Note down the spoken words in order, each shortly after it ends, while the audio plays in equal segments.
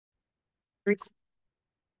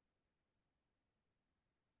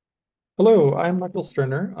Hello, I'm Michael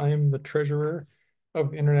Sterner. I am the treasurer of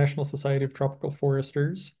the International Society of Tropical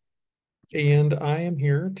Foresters, and I am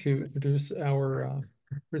here to introduce our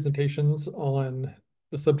presentations on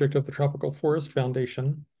the subject of the Tropical Forest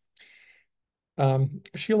Foundation.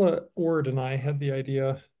 Sheila Ord and I had the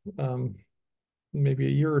idea maybe a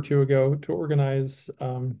year or two ago to organize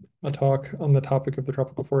a talk on the topic of the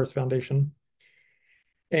Tropical Forest Foundation.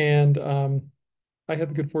 And I had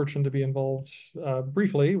the good fortune to be involved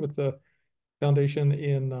briefly with the foundation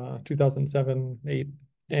in 2007, 8.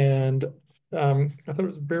 And I thought it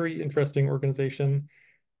was a very interesting organization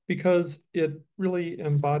because it really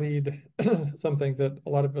embodied something that a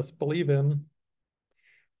lot of us believe in,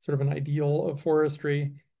 sort of an ideal of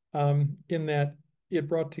forestry, in that it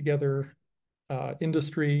brought together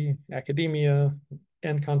industry, academia,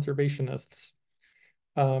 and conservationists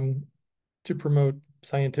um, to promote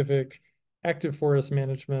scientific active forest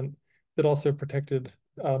management that also protected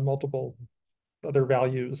multiple other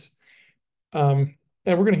values. And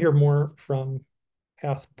we're going to hear more from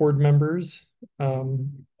past board members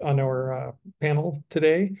on our panel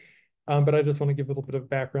today. But I just want to give a little bit of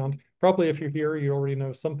background. Probably if you're here, you already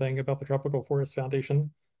know something about the Tropical Forest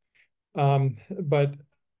Foundation. But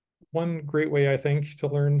one great way, I think, to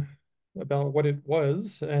learn about what it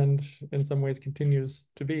was and in some ways continues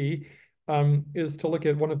to be is to look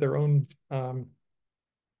at one of their own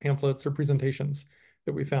pamphlets or presentations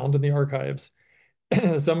that we found in the archives.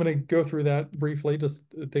 So I'm going to go through that briefly, just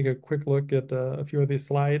take a quick look at a few of these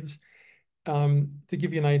slides to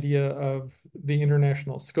give you an idea of the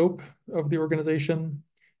international scope of the organization,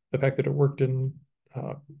 the fact that it worked in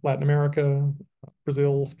Latin America,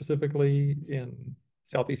 Brazil specifically, in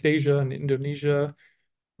Southeast Asia and Indonesia,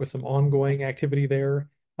 with some ongoing activity there,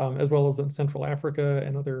 as well as in Central Africa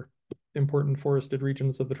and other important forested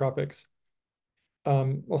regions of the tropics.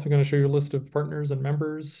 Also going to show you a list of partners and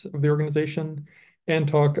members of the organization and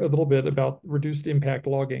talk a little bit about reduced impact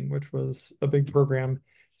logging, which was a big program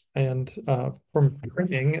and form of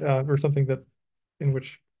training or something that in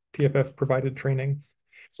which TFF provided training.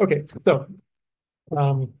 Okay, so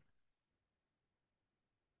um,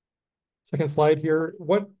 second slide here.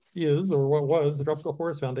 What is or what was the Tropical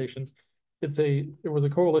Forest Foundation? It was a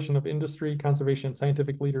coalition of industry, conservation, and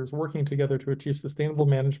scientific leaders working together to achieve sustainable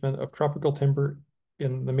management of tropical timber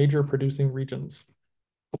in the major producing regions.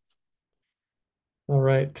 All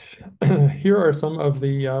right, here are some of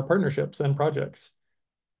the partnerships and projects.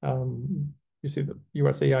 You see the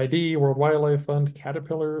USAID, World Wildlife Fund,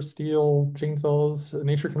 Caterpillar, Steel, Chainsaws,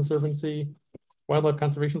 Nature Conservancy, Wildlife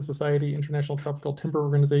Conservation Society, International Tropical Timber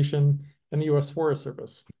Organization, and the U.S. Forest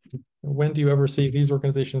Service. When do you ever see these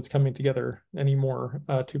organizations coming together anymore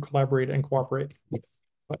to collaborate and cooperate?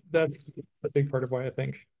 But that's a big part of why I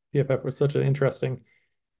think TFF was such an interesting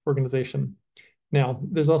organization. Now,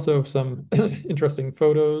 there's also some interesting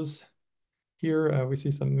photos here. We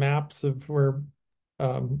see some maps of where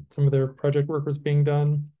some of their project work was being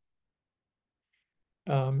done.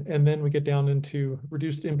 And then we get down into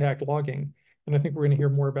reduced impact logging. And I think we're going to hear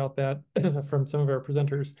more about that from some of our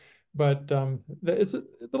presenters. But it's a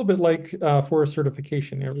little bit like forest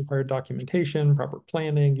certification. It required documentation, proper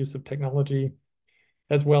planning, use of technology,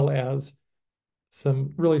 as well as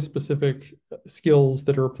some really specific skills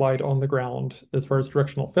that are applied on the ground as far as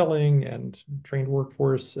directional felling and trained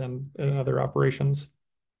workforce and other operations.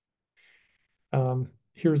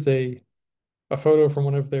 Here's a photo from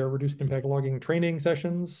one of their reduced impact logging training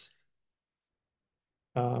sessions.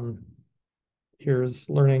 Um, here's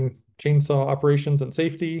learning chainsaw operations and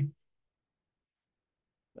safety.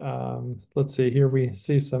 Let's see, here we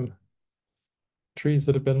see some trees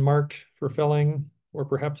that have been marked for felling or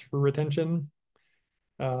perhaps for retention.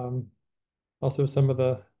 Also some of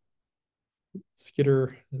the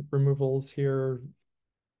skidder removals here.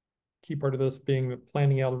 Key part of this being the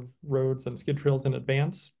planning out of roads and skid trails in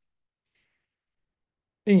advance.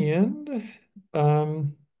 And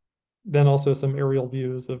then also some aerial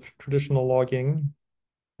views of traditional logging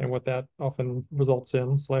and what that often results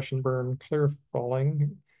in, slash and burn, clear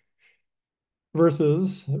falling,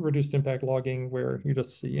 versus reduced impact logging, where you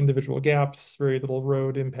just see individual gaps, very little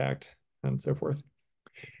road impact, and so forth.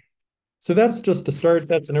 So that's just a start.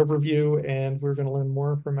 That's an overview, and we're going to learn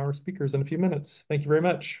more from our speakers in a few minutes. Thank you very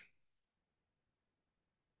much.